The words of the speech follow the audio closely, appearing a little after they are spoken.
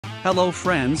Hello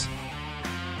friends.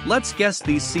 Let's guess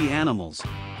these sea animals.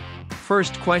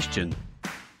 First question.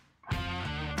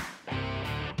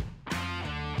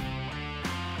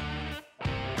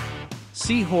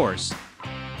 Seahorse.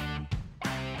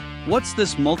 What's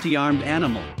this multi-armed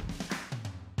animal?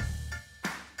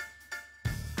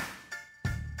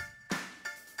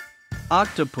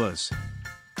 Octopus.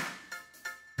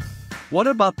 What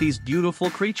about these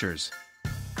beautiful creatures?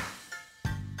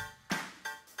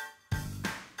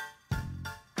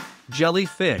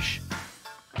 Jellyfish.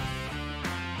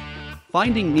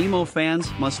 Finding Nemo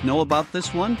fans must know about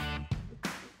this one.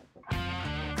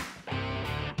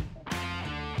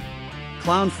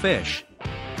 Clownfish.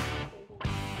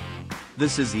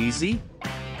 This is easy.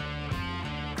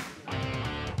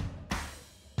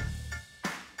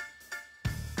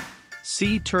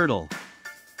 Sea turtle.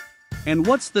 And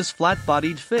what's this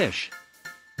flat-bodied fish?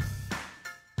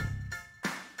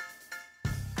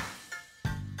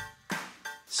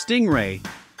 Stingray.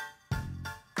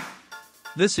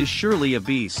 This is surely a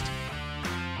beast.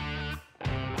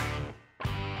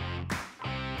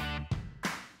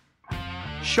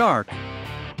 Shark.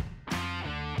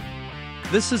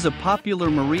 This is a popular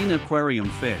marine aquarium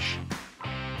fish.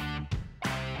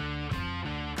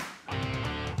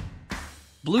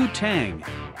 Blue tang.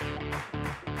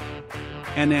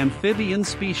 An amphibian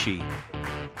species.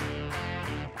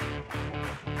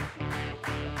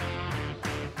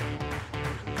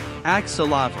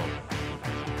 Axolotl.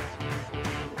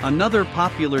 Another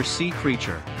popular sea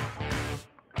creature.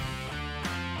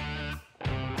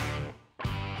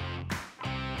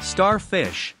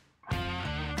 Starfish.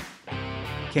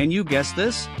 Can you guess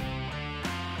this?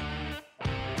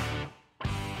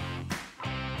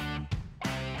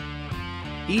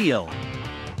 Eel.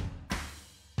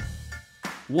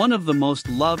 One of the most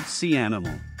loved sea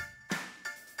animal.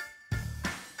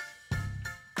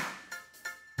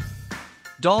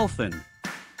 Dolphin.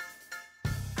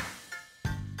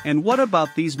 And what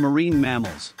about these marine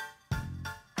mammals?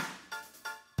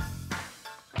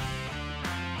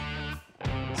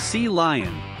 Sea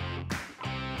lion.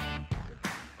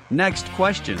 Next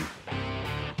question.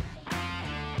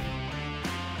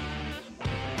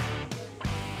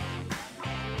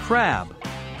 Crab.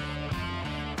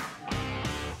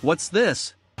 What's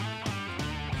this?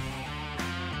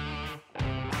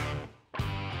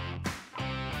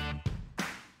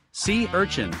 Sea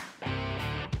urchin.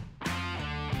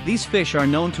 These fish are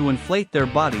known to inflate their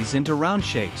bodies into round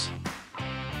shapes.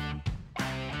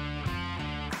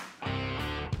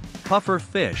 Puffer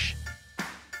fish.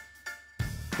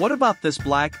 What about this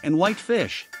black and white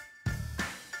fish?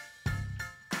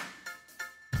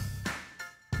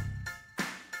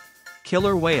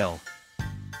 Killer whale.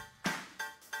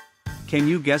 Can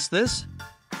you guess this?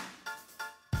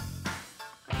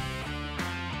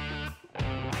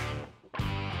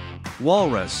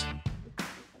 Walrus.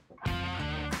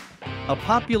 A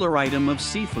popular item of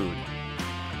seafood.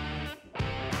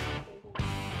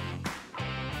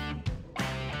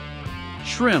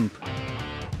 Shrimp.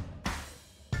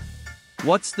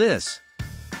 What's this?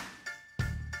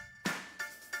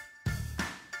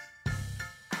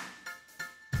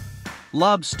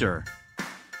 Lobster.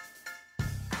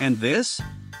 And this?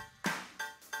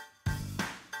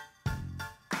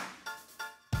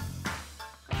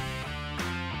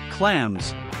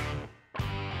 Clams.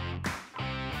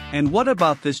 And what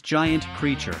about this giant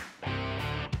creature?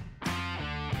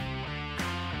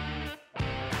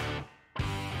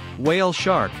 Whale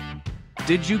shark.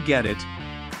 Did you get it?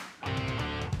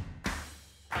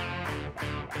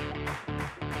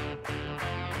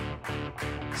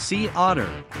 Sea otter.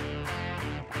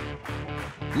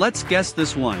 Let's guess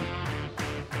this one.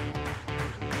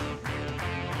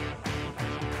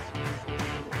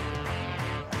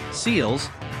 Seals.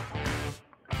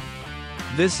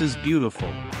 This is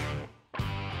beautiful.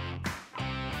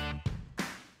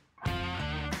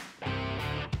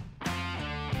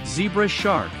 Zebra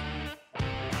shark.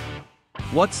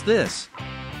 What's this?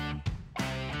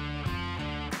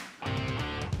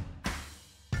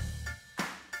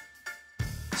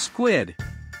 Squid.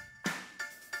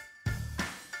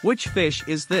 Which fish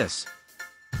is this?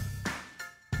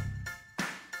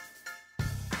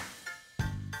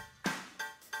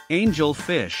 Angel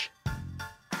fish.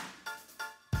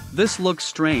 This looks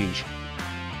strange.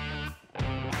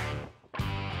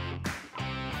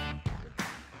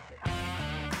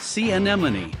 Sea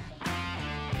anemone.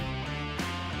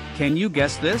 Can you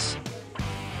guess this?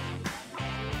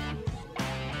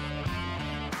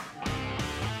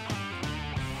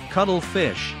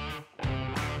 Cuttlefish.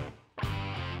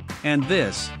 And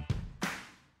this.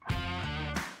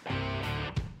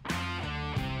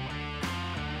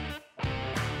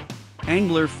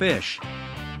 Angler fish.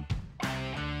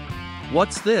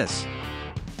 What's this?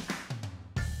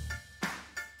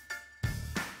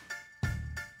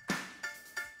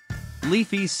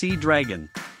 Leafy sea dragon.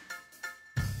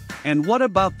 And what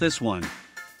about this one?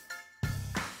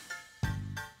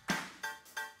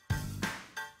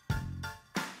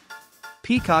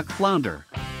 Peacock flounder.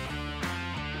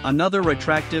 Another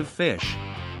attractive fish.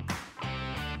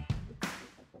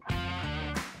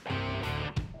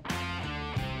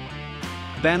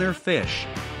 Banner fish.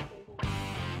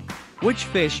 Which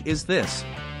fish is this?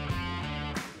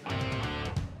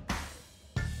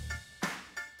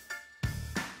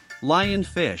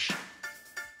 Lionfish.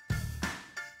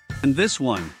 And this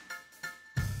one?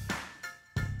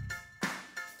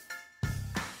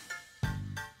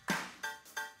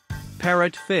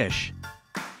 Parrotfish.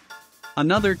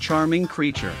 Another charming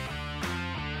creature.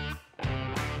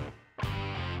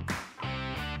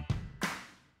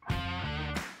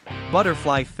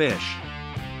 Butterfly fish.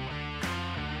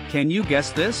 Can you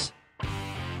guess this?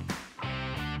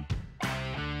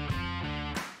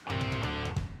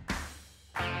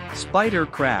 Spider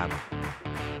crab.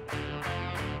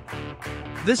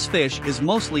 This fish is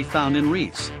mostly found in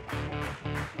reefs.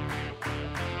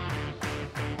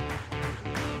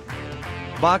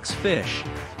 Box fish.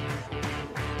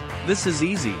 This is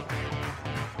easy.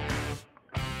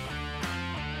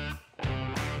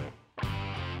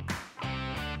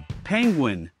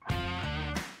 Penguin.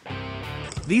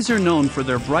 These are known for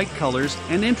their bright colors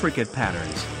and intricate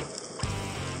patterns.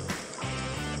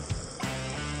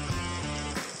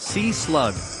 Sea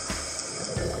slug.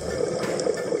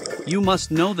 You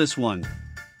must know this one.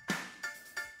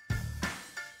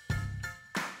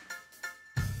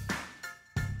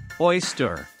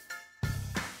 Oyster.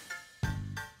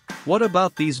 What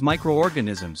about these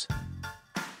microorganisms?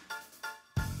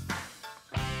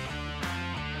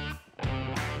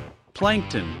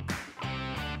 Plankton.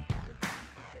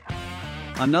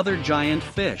 Another giant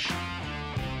fish.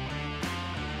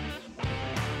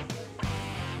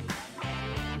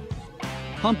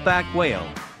 Humpback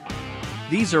whale.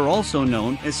 These are also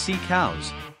known as sea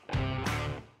cows.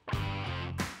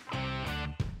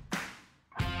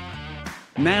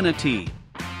 Manatee.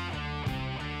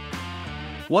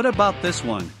 What about this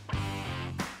one?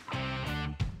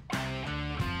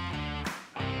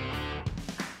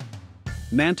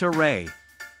 Manta ray.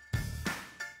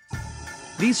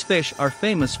 These fish are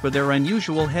famous for their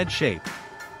unusual head shape.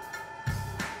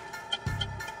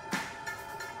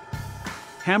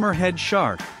 Hammerhead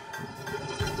shark.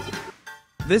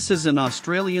 This is an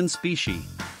Australian species.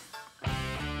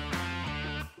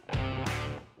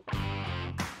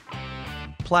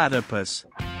 Platypus.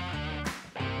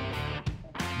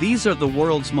 These are the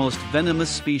world's most venomous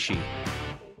species.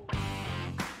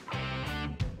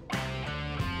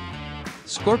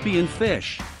 Scorpion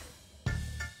fish.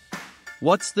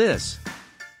 What's this?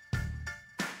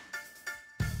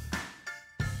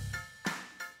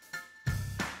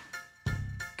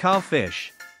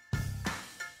 Cowfish.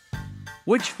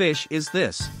 Which fish is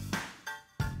this?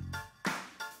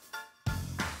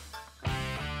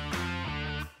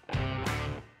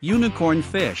 Unicorn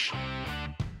fish.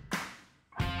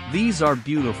 These are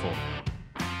beautiful.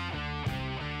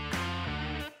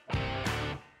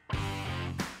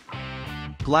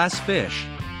 Glassfish.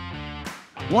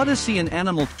 Want to see an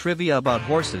animal trivia about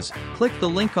horses? Click the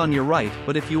link on your right,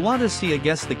 but if you want to see a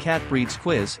Guess the Cat Breeds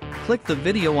quiz, click the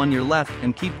video on your left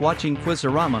and keep watching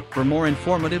Quizzorama for more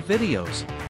informative videos.